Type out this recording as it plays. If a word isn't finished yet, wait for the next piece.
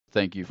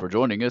Thank you for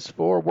joining us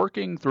for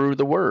Working Through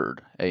the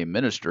Word, a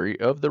ministry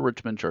of the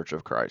Richmond Church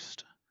of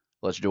Christ.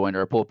 Let's join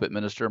our pulpit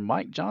minister,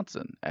 Mike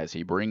Johnson, as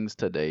he brings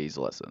today's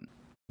lesson.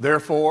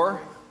 Therefore,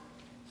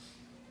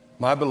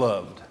 my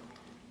beloved,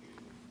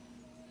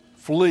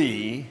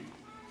 flee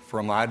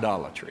from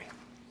idolatry.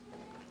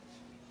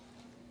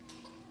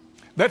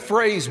 That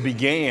phrase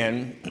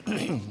began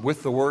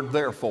with the word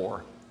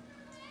therefore.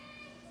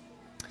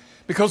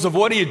 Because of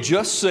what he had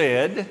just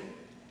said,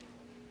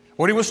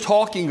 what he was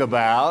talking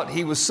about,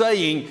 he was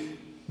saying,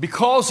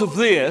 because of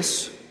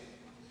this,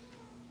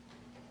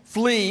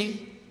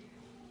 flee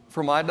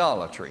from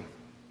idolatry.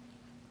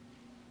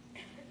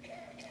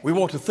 We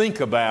want to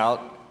think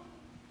about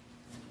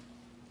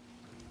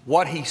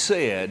what he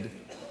said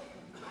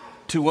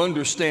to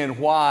understand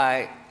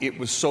why it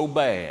was so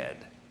bad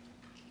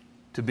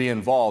to be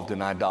involved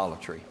in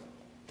idolatry.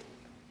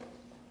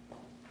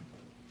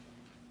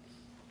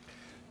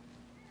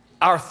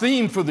 Our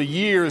theme for the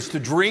year is to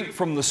drink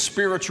from the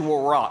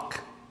spiritual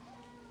rock.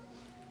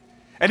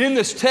 And in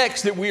this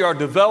text that we are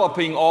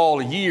developing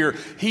all year,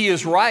 he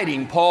is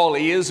writing, Paul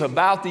is,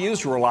 about the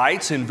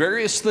Israelites and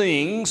various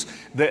things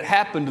that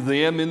happened to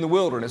them in the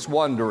wilderness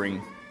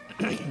wandering.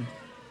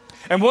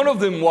 And one of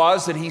them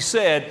was that he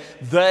said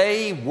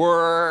they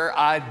were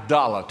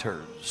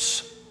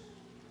idolaters.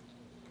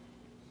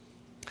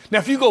 Now,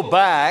 if you go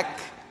back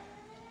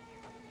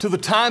to the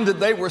time that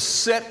they were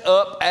set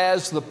up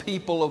as the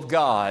people of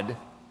God,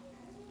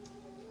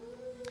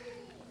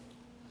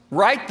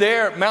 right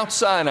there at Mount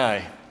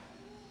Sinai,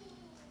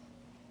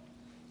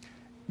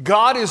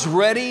 God is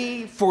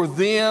ready for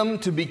them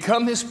to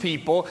become His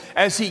people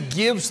as He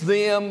gives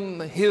them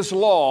His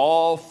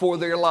law for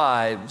their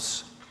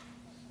lives.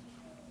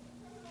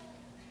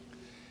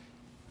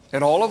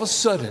 And all of a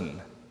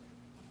sudden,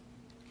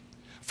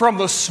 from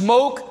the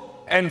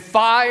smoke and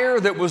fire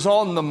that was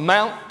on the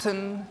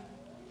mountain,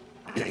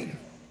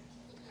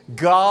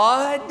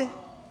 God,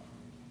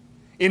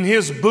 in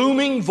His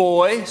booming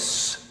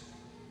voice,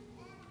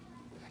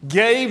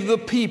 gave the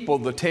people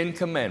the Ten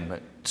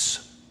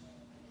Commandments.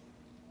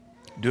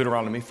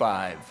 Deuteronomy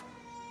 5.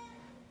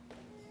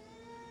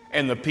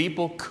 And the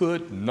people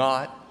could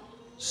not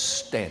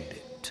stand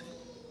it.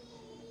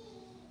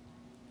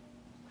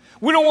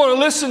 We don't want to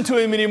listen to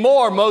him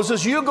anymore,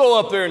 Moses. You go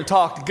up there and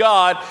talk to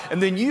God,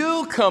 and then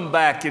you come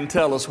back and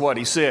tell us what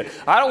he said.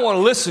 I don't want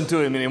to listen to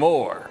him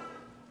anymore.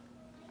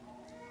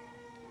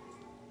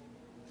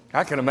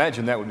 I can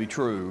imagine that would be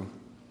true.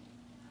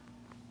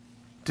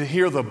 To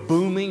hear the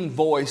booming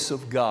voice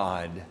of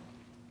God.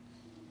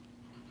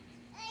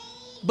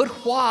 But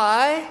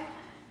why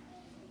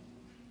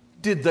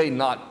did they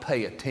not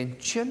pay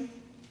attention?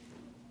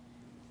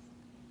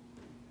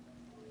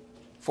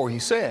 For he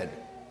said,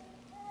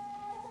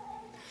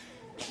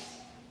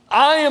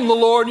 I am the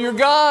Lord your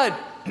God.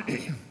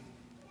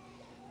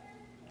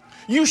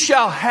 You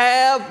shall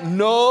have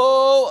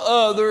no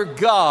other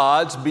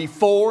gods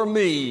before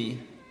me.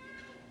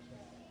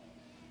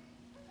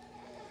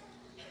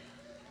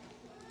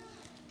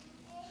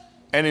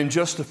 And in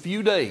just a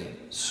few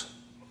days,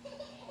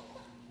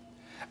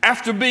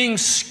 after being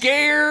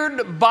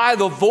scared by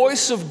the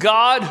voice of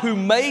God who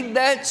made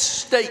that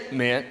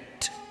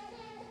statement,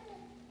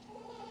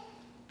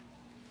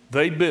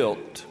 they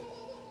built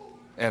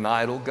an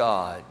idol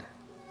god,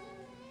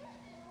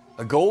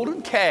 a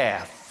golden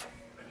calf,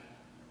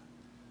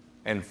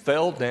 and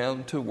fell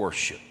down to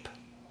worship.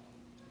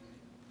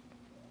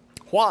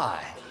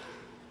 Why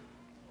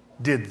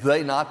did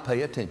they not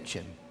pay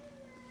attention?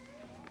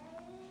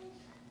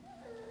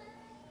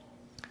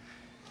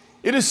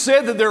 It is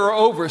said that there are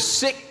over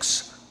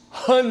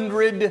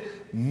 600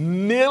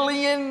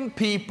 million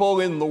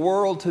people in the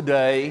world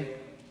today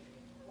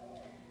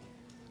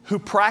who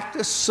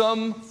practice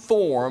some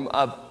form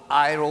of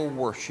idol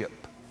worship.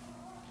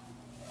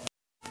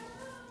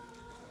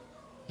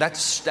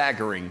 That's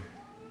staggering.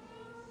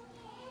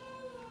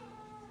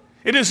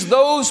 It is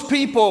those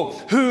people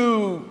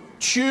who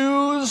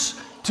choose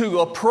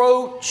to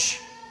approach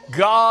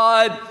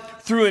God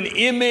through an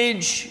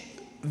image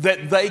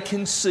that they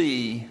can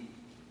see.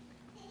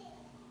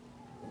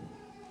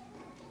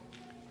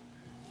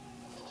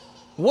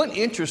 One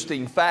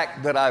interesting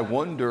fact that I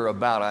wonder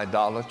about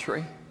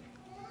idolatry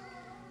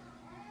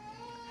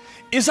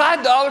is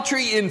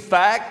idolatry, in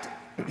fact,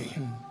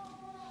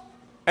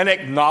 an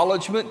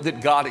acknowledgement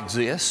that God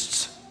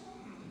exists?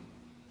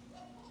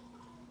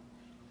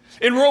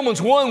 In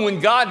Romans 1,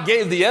 when God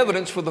gave the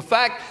evidence for the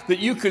fact that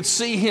you could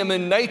see Him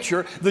in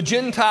nature, the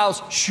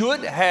Gentiles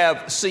should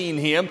have seen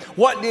Him.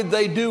 What did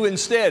they do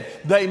instead?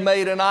 They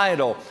made an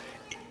idol.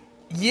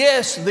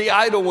 Yes, the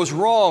idol was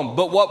wrong,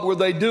 but what were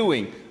they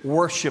doing?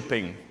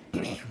 Worshiping.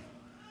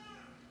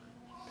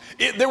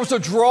 There was a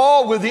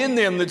draw within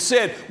them that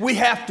said, we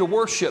have to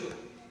worship.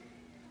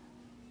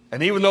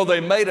 And even though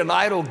they made an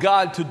idol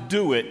god to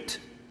do it,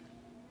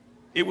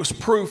 it was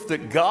proof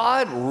that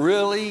God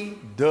really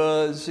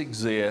does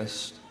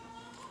exist,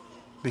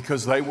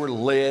 because they were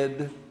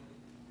led,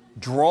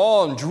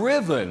 drawn,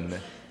 driven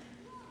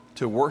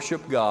to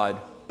worship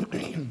God.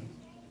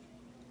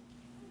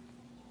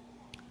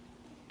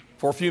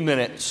 For a few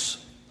minutes,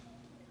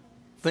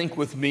 think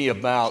with me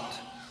about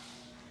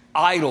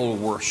idol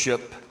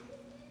worship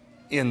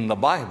in the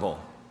Bible.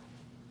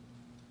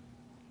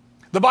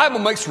 The Bible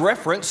makes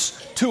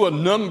reference to a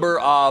number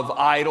of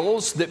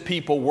idols that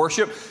people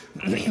worship.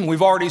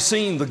 We've already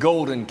seen the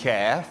golden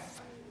calf.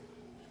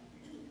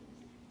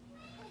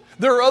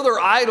 There are other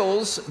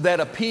idols that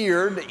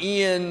appeared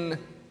in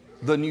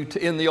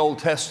the Old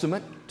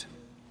Testament.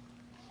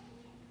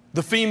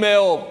 The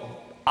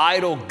female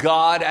idol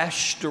god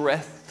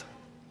Ashtoreth.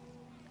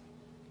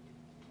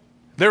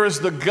 There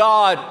is the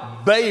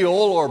god Baal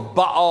or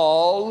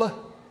Baal.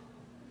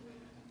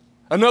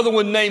 Another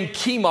one named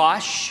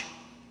Chemosh.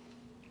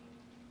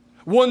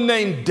 One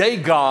named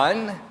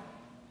Dagon.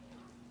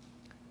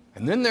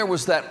 And then there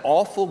was that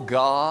awful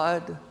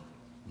god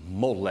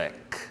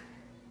Molech.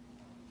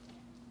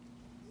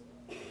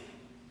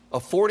 A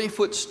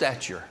 40-foot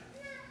stature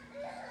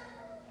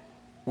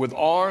with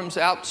arms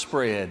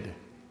outspread,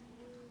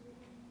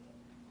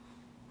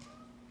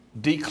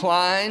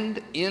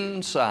 declined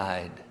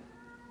inside,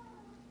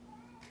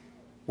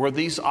 where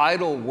these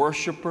idol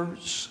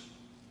worshipers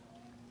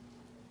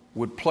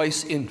would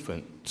place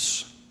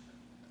infants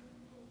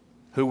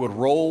who would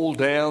roll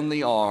down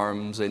the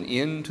arms and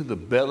into the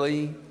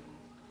belly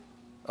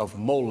of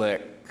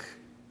Molech,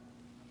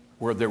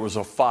 where there was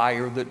a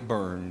fire that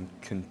burned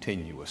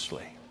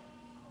continuously.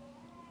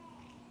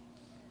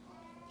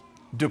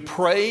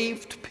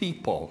 Depraved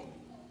people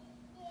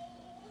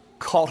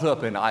caught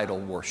up in idol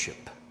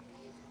worship.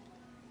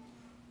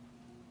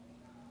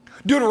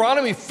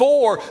 Deuteronomy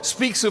 4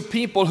 speaks of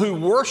people who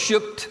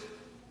worshiped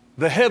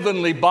the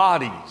heavenly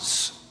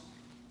bodies,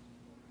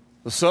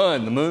 the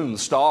sun, the moon, the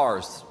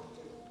stars.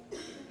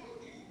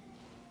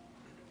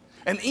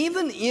 And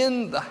even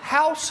in the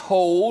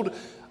household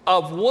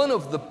of one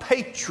of the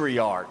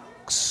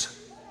patriarchs,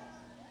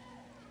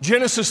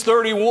 Genesis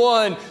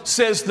 31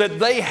 says that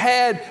they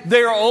had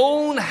their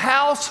own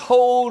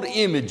household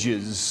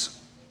images.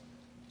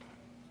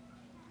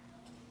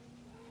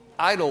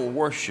 Idol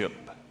worship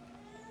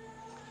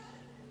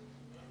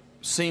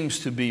seems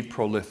to be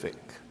prolific.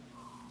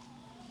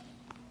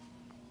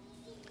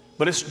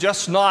 But it's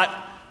just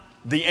not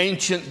the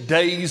ancient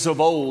days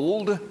of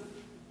old.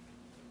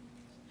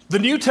 The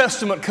New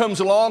Testament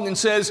comes along and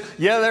says,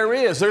 yeah,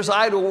 there's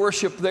idol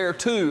worship there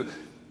too.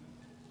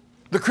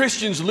 The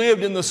Christians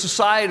lived in the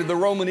society of the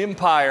Roman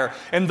Empire,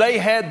 and they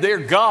had their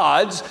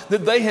gods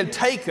that they had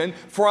taken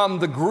from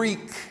the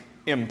Greek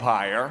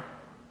Empire,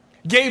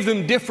 gave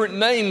them different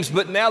names,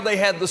 but now they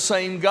had the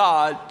same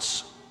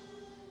gods.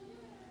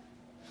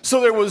 So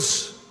there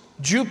was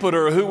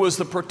Jupiter, who was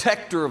the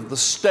protector of the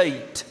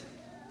state.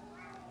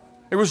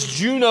 There was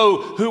Juno,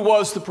 who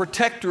was the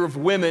protector of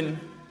women.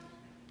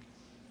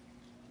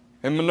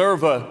 And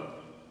Minerva,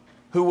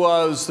 who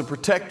was the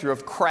protector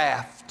of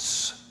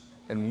crafts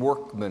and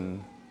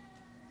workmen.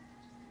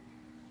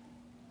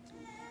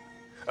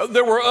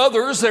 There were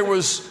others. There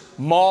was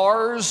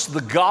Mars, the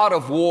god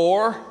of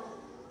war.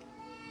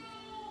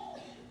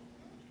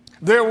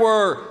 There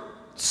were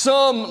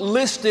some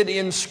listed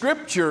in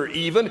Scripture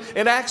even.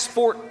 In Acts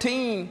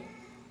 14,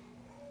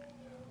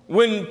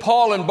 when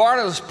Paul and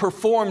Barnabas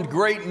performed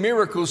great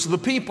miracles, the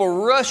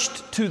people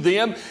rushed to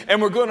them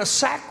and were going to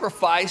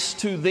sacrifice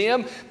to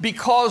them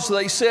because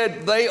they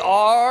said they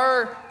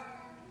are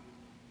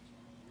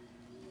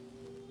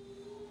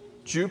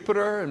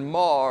Jupiter and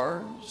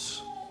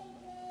Mars,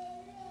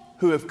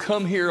 who have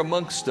come here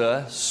amongst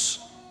us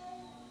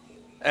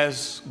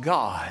as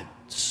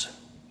gods.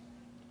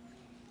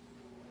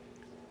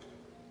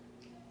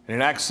 And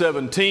in Acts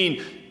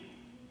 17,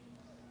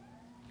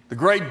 the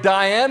great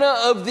Diana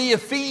of the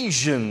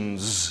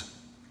Ephesians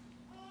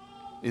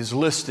is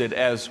listed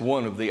as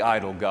one of the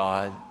idol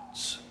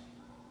gods.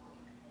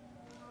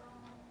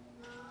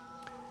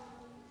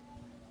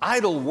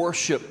 Idol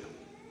worship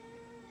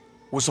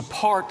was a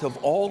part of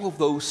all of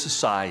those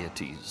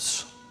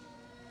societies.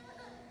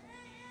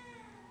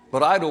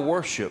 But idol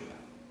worship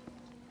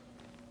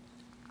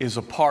is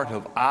a part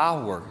of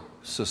our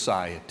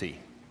society.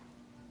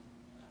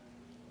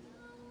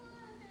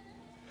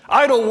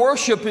 Idol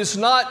worship is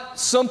not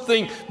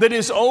something that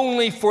is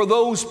only for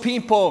those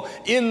people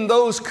in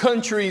those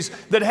countries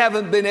that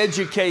haven't been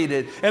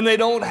educated and they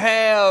don't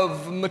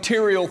have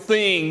material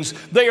things.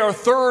 They are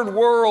third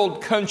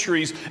world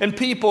countries and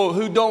people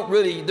who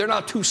they're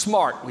not too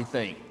smart, we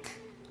think.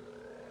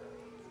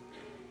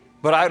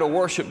 But idol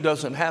worship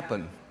doesn't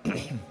happen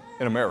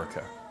in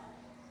America.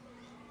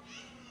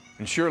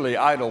 And surely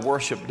idol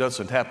worship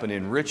doesn't happen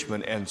in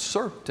Richmond, and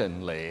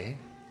certainly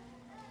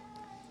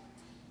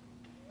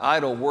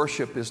idol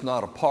worship is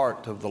not a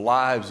part of the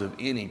lives of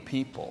any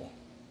people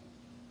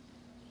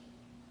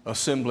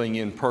assembling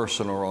in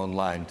person or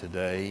online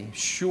today.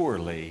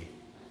 Surely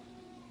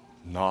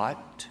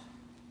not.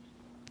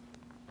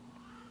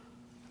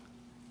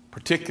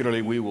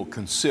 Particularly, we will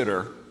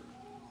consider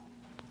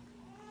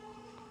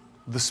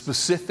the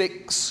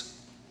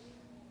specifics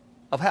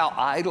of how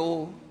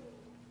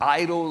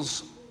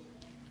idols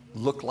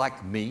look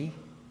like me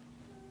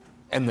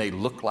and they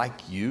look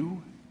like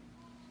you.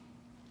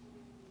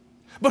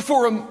 But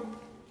for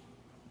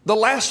the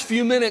last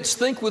few minutes,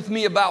 think with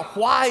me about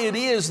why it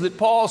is that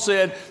Paul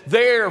said,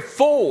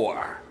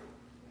 therefore,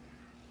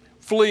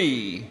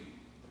 flee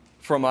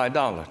from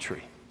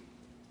idolatry.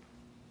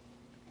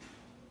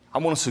 I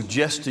want to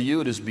suggest to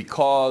you it is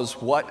because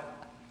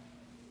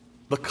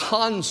the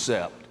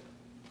concept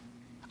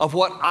of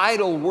what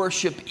idol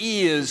worship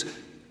is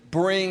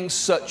brings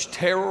such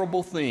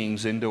terrible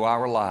things into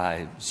our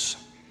lives.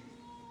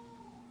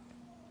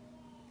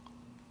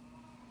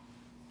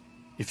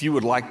 If you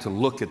would like to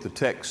look at the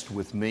text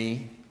with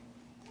me,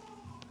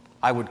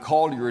 I would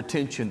call your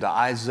attention to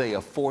Isaiah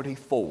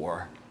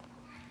 44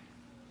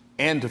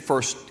 and to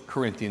 1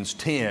 Corinthians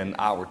 10,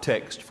 our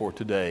text for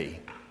today.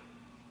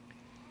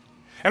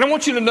 And I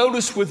want you to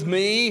notice with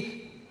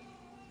me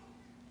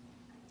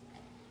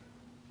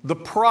the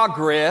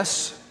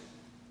progress,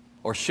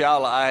 or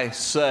shall I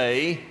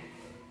say,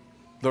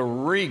 the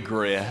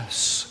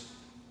regress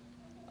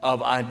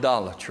of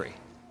idolatry.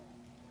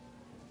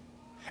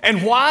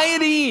 And why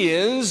it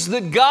is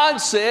that God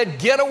said,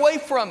 get away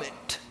from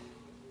it.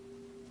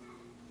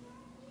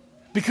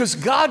 Because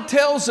God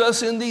tells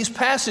us in these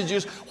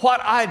passages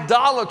what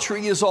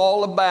idolatry is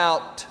all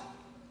about.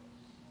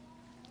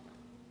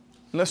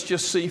 Let's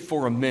just see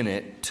for a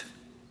minute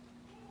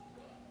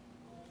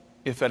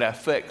if it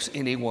affects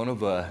any one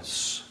of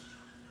us.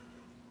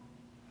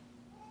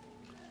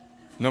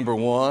 Number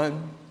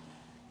one,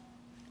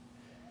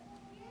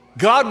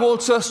 God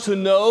wants us to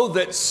know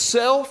that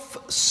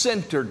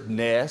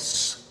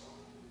self-centeredness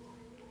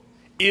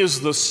is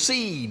the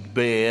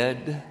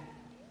seedbed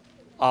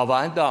of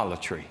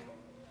idolatry.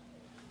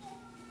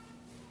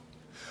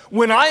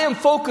 When I am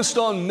focused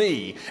on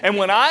me, and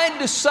when I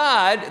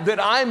decide that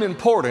I'm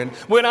important,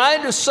 when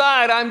I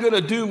decide I'm going to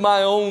do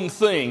my own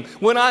thing,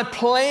 when I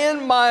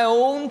plan my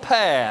own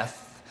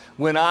path,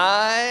 when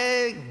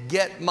I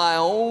get my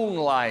own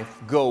life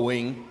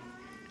going,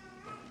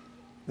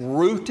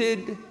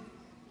 rooted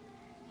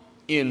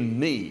in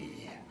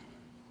me,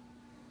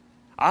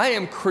 I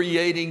am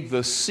creating the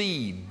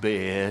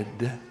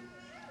seedbed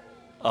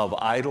of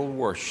idol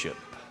worship.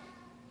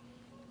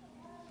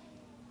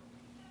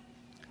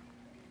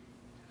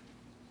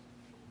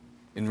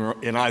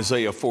 In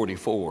Isaiah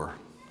 44,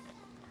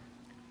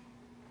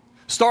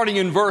 starting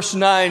in verse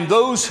 9,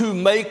 those who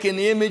make an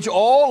image,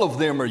 all of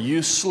them are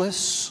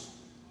useless.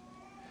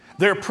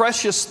 Their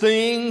precious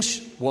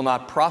things will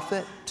not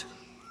profit.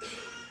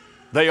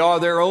 They are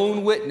their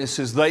own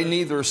witnesses. They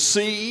neither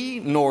see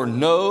nor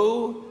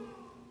know,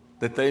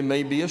 that they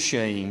may be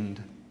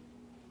ashamed.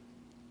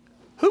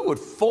 Who would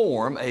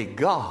form a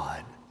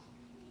god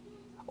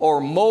or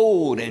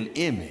mold an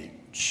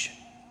image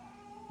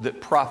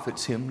that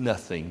profits him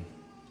nothing?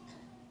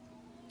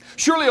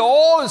 Surely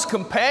all his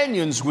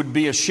companions would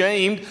be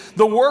ashamed.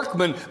 The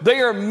workmen, they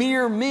are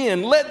mere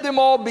men. Let them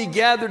all be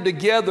gathered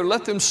together.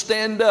 Let them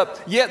stand up.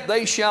 Yet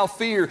they shall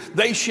fear.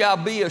 They shall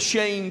be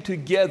ashamed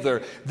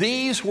together.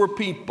 These were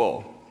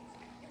people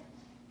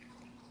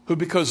who,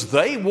 because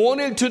they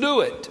wanted to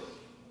do it,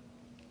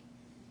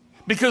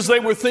 because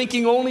they were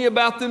thinking only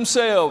about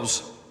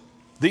themselves,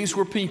 these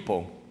were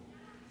people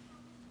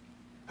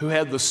who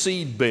had the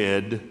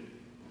seedbed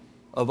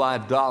of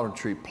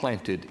idolatry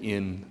planted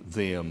in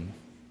them.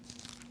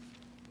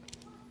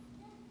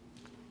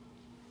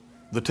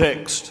 The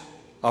text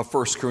of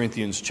 1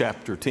 Corinthians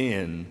chapter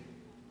 10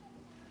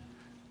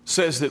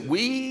 says that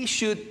we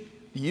should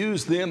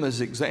use them as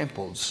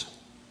examples,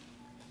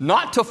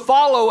 not to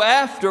follow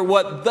after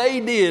what they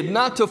did,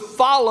 not to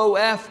follow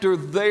after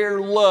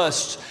their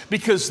lusts,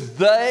 because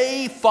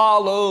they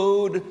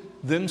followed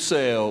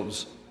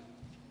themselves.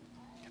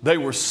 They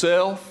were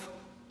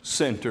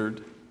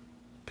self-centered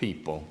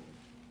people.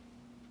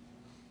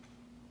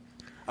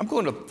 I'm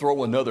going to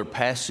throw another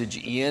passage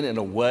in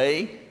a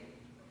way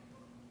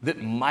that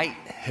might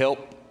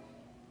help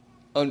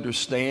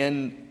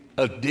understand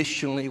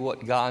additionally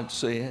what God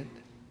said.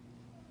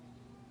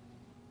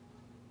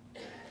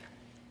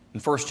 In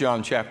 1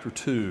 John chapter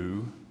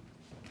 2,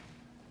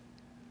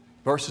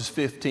 verses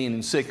 15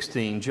 and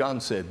 16,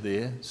 John said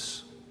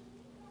this: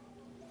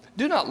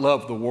 do not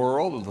love the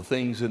world or the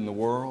things in the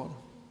world.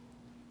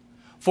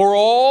 For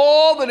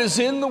all that is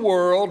in the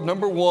world,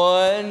 number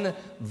one,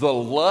 the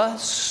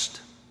lust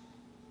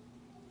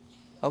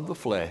of the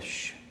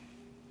flesh,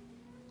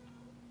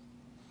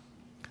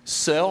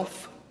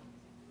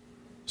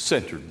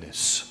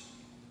 self-centeredness.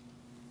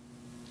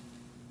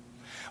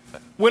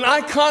 When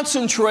I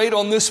concentrate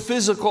on this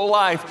physical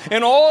life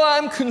and all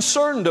I'm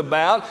concerned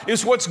about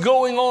is what's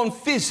going on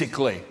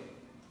physically,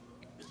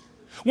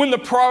 when the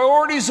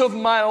priorities of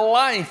my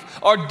life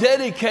are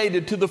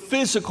dedicated to the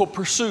physical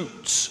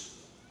pursuits,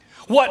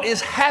 what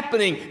is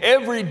happening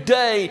every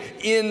day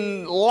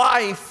in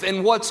life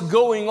and what's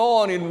going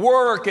on in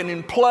work and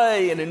in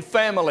play and in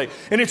family,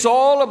 and it's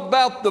all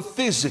about the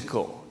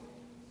physical,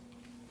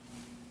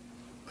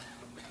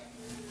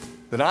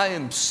 that I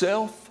am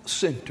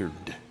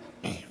self-centered.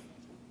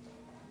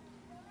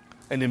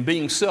 And in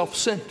being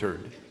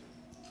self-centered,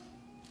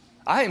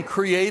 I am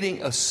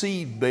creating a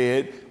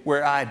seedbed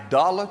where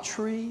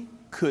idolatry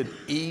could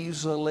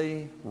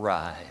easily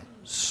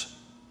rise.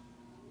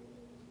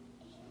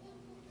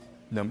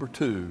 Number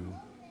two,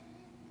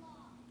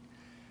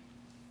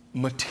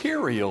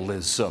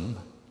 materialism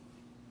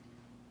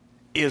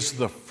is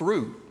the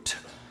fruit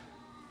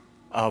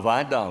of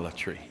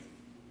idolatry.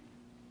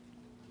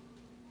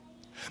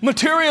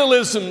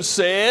 Materialism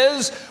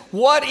says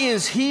what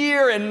is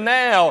here and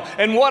now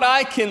and what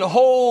I can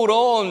hold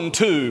on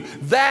to,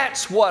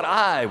 that's what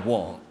I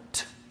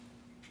want.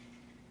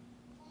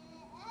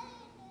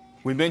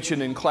 We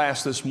mentioned in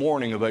class this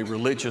morning of a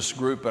religious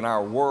group in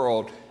our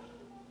world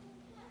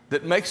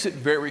that makes it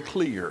very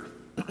clear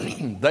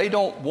they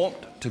don't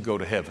want to go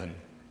to heaven.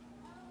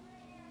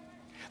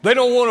 They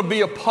don't want to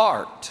be a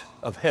part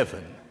of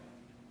heaven.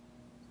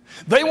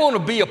 They want to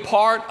be a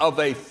part of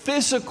a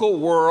physical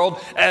world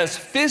as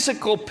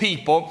physical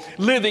people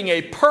living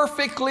a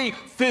perfectly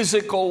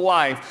physical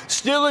life,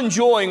 still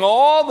enjoying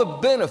all the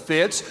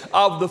benefits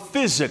of the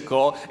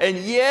physical, and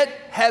yet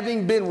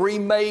having been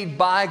remade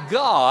by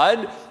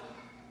God,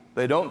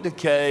 they don't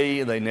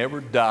decay, they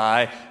never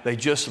die, they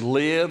just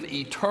live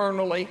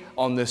eternally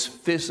on this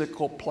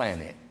physical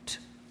planet.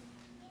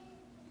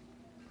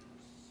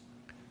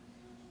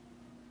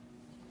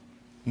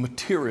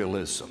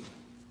 Materialism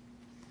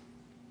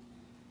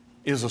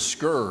is a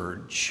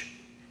scourge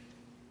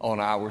on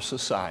our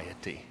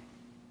society.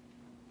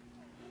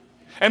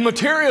 And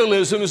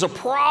materialism is a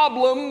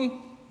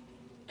problem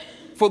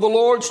for the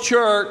Lord's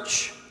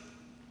church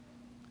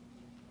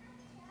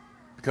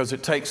because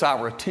it takes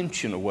our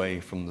attention away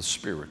from the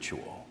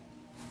spiritual.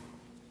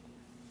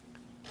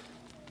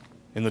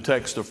 In the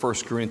text of 1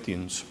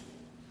 Corinthians,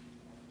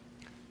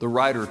 the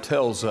writer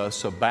tells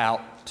us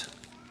about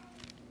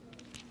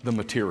the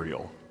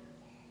material.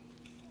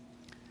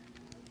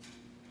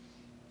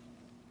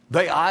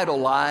 They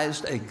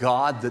idolized a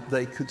God that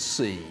they could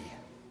see.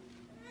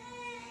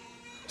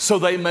 So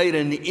they made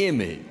an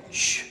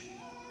image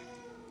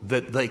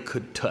that they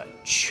could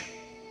touch.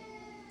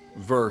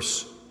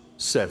 Verse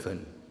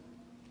 7.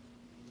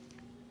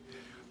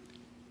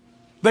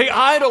 They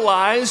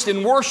idolized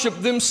and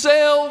worshiped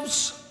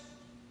themselves.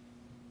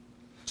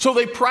 So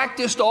they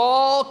practiced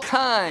all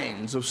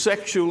kinds of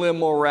sexual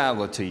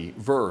immorality.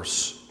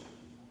 Verse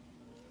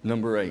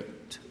number 8.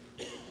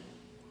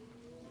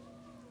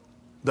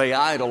 They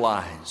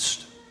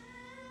idolized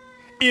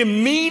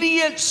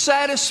immediate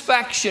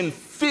satisfaction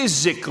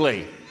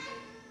physically.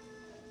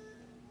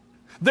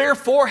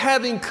 Therefore,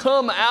 having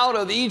come out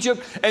of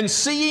Egypt and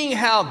seeing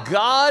how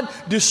God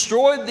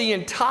destroyed the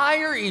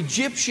entire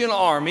Egyptian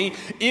army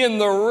in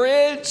the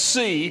Red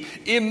Sea,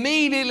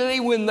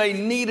 immediately when they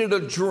needed a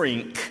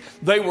drink,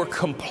 they were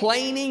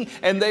complaining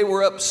and they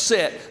were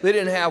upset. They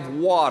didn't have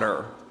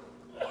water.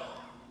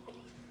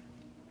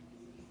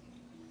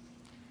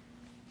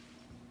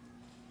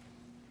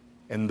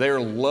 And their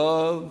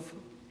love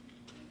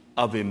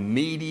of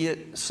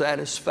immediate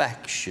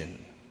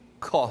satisfaction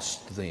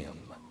cost them.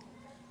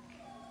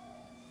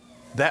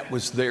 That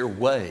was their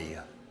way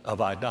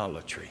of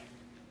idolatry.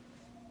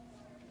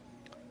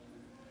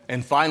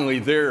 And finally,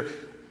 they're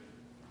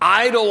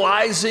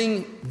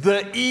idolizing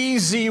the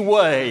easy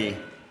way.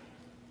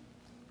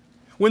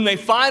 When they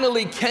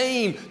finally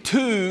came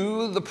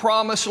to the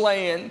promised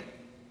land,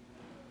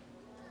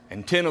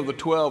 and 10 of the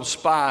 12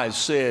 spies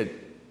said,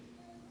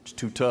 "It's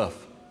too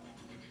tough.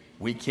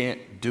 We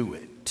can't do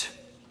it."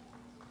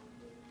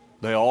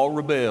 They all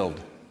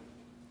rebelled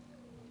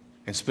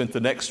and spent the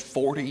next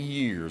 40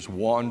 years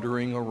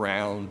wandering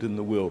around in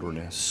the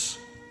wilderness.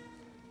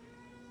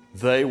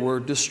 They were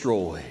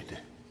destroyed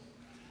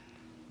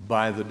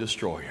by the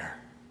destroyer.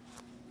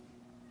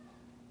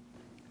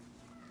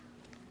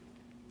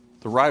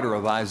 The writer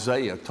of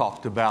Isaiah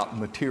talked about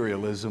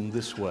materialism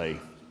this way.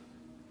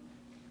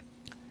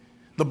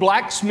 The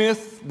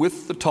blacksmith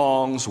with the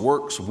tongs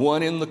works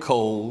one in the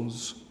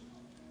coals,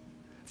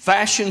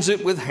 fashions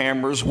it with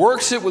hammers,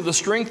 works it with the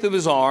strength of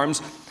his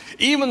arms.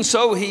 Even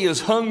so, he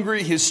is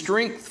hungry, his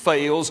strength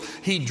fails.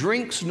 He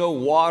drinks no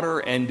water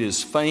and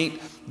is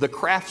faint. The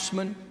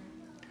craftsman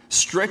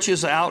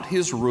stretches out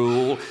his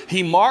rule.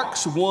 He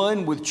marks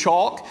one with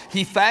chalk.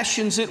 He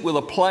fashions it with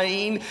a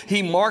plane.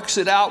 He marks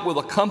it out with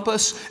a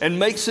compass and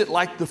makes it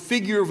like the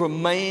figure of a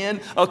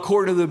man,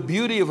 according to the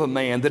beauty of a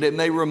man, that it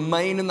may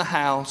remain in the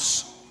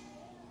house.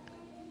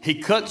 He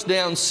cuts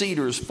down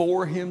cedars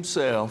for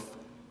himself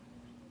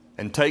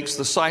and takes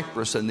the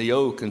cypress and the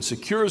oak and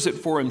secures it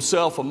for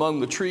himself among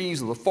the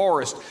trees of the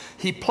forest.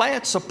 He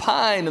plants a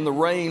pine and the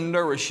rain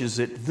nourishes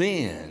it.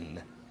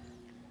 Then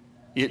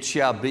it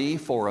shall be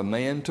for a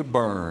man to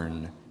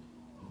burn,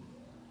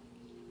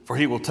 for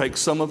he will take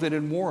some of it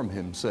and warm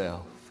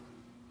himself.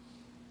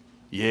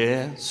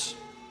 Yes,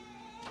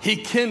 he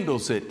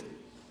kindles it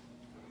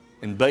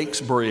and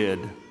bakes bread.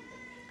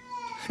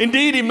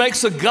 Indeed, he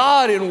makes a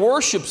god and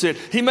worships it.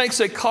 He makes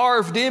a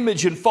carved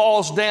image and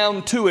falls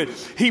down to it.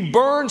 He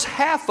burns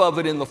half of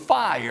it in the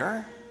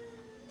fire.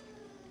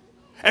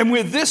 And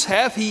with this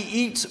half, he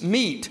eats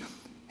meat.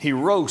 He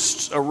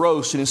roasts a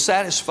roast and is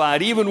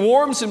satisfied. He even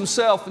warms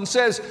himself and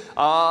says,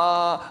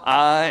 "Ah,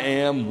 I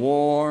am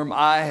warm.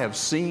 I have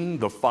seen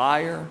the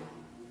fire."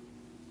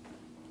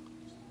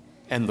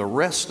 and the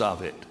rest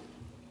of it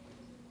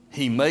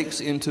he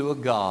makes into a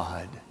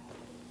god,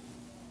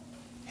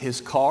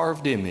 his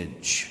carved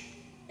image.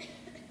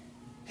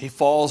 He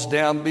falls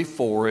down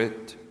before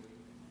it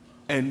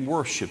and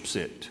worships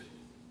it,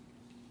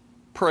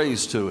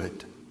 prays to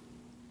it,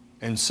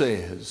 and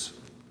says,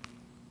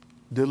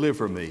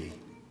 "Deliver me.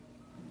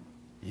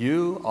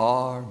 You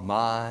are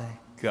my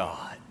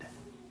God."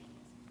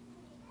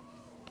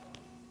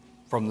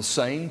 From the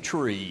same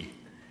tree,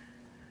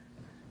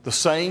 the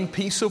same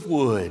piece of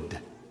wood,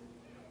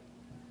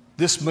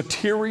 this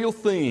material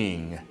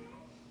thing,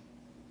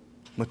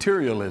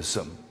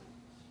 materialism,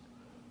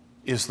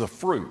 is the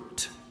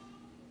fruit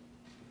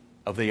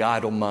of the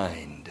idle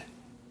mind.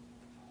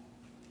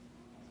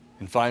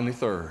 And finally,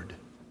 third,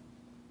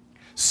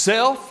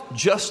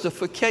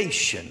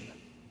 self-justification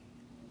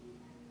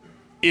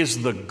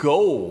is the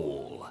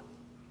goal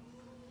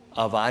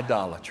of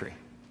idolatry.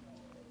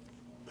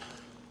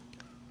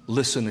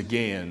 Listen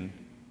again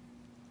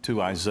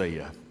to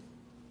Isaiah.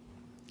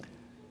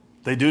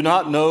 They do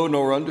not know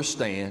nor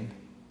understand,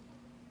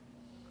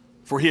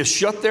 for he has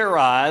shut their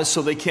eyes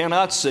so they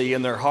cannot see,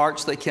 and their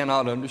hearts they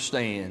cannot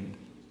understand.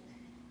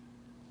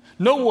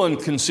 No one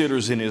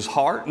considers in his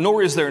heart,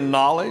 nor is there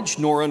knowledge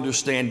nor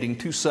understanding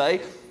to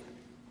say,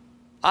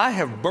 "I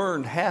have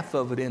burned half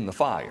of it in the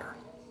fire.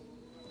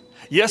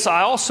 Yes,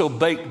 I also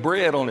baked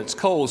bread on its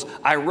coals.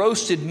 I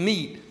roasted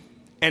meat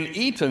and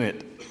eaten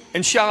it.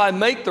 And shall I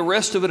make the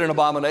rest of it an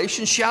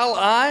abomination? Shall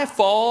I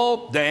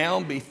fall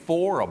down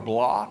before a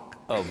block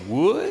of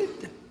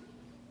wood?"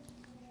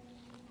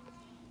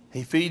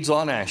 He feeds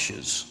on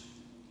ashes.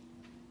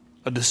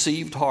 A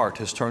deceived heart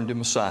has turned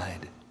him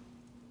aside.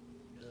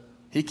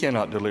 He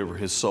cannot deliver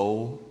his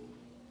soul,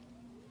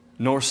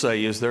 nor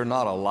say, "Is there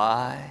not a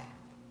lie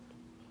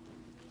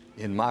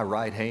in my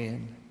right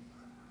hand?"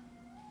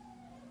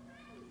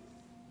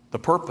 The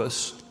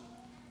purpose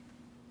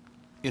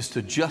is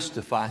to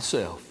justify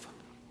self.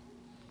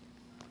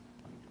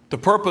 The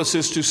purpose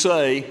is to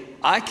say,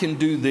 "I can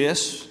do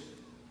this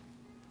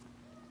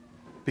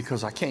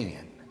because I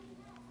can.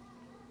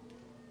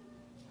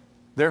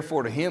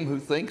 Therefore, to him who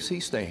thinks he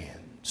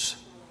stands,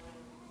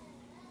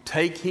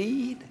 take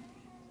heed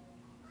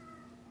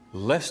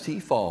lest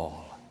he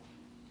fall.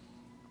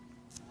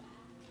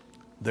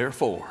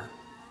 Therefore,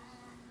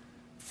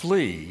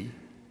 flee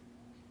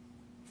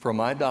from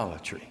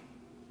idolatry."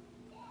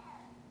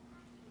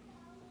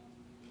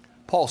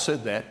 Paul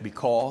said that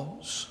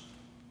because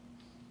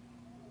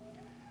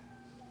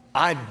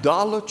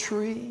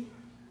idolatry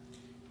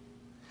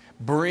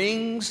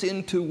brings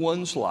into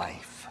one's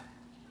life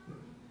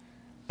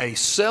a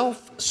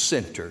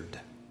self-centered,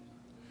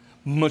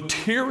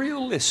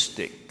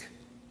 materialistic,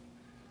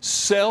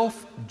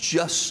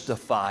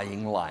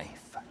 self-justifying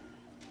life.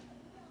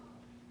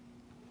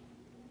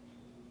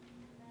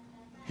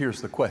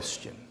 Here's the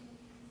question: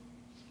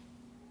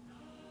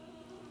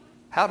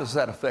 how does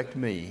that affect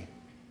me?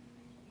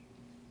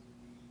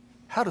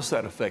 How does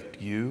that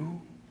affect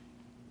you?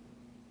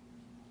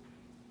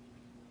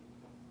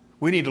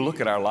 We need to look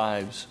at our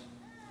lives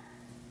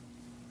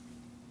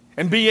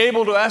and be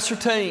able to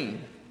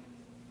ascertain,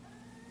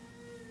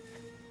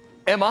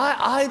 am I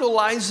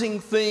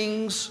idolizing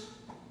things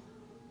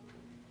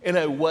in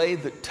a way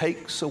that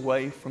takes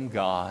away from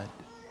God?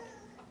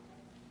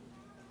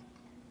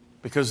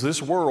 Because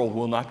this world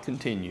will not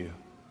continue,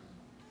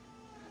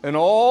 and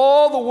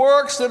all the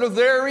works that are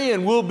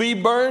therein will be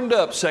burned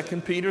up,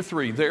 2 Peter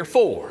 3.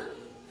 Therefore,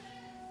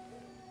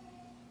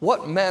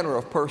 what manner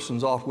of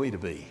persons ought we to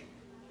be?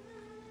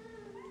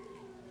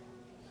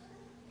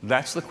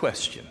 That's the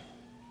question.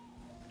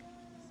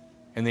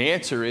 And the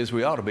answer is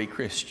we ought to be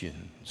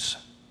Christians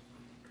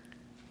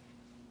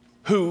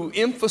who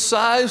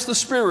emphasize the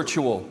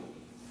spiritual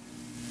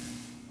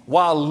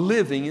while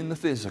living in the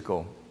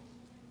physical,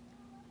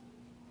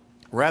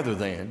 rather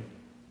than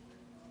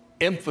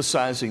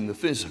emphasizing the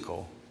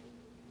physical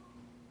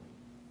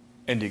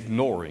and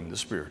ignoring the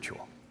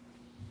spiritual.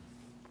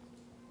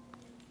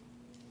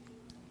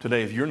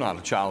 Today, if you're not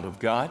a child of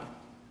God,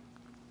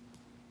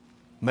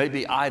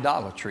 maybe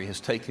idolatry has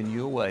taken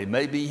you away.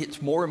 Maybe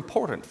it's more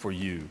important for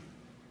you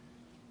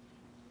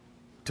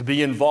to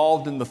be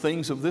involved in the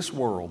things of this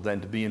world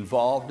than to be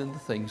involved in the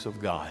things of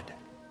God.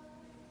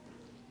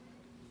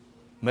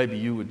 Maybe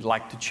you would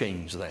like to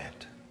change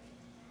that.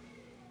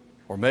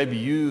 Or maybe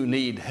you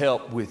need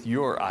help with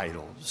your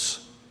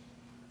idols.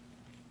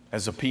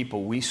 As a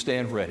people, we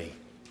stand ready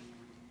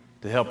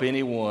to help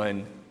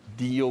anyone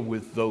deal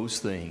with those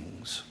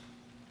things.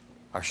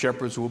 Our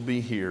shepherds will be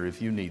here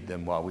if you need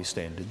them while we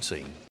stand and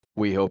sing.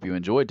 We hope you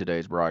enjoyed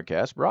today's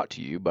broadcast, brought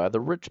to you by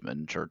the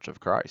Richmond Church of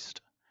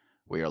Christ.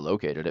 We are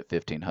located at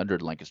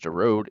 1500 Lancaster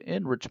Road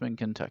in Richmond,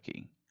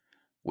 Kentucky.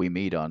 We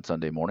meet on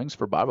Sunday mornings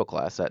for Bible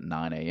class at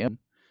 9 a.m.,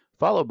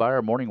 followed by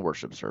our morning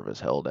worship service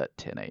held at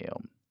 10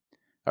 a.m.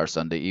 Our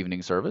Sunday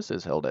evening service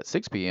is held at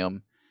 6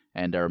 p.m.,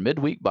 and our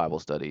midweek Bible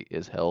study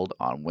is held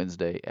on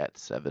Wednesday at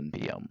 7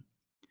 p.m.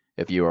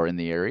 If you are in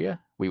the area,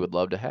 we would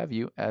love to have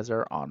you as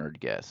our honored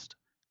guest.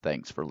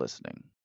 Thanks for listening.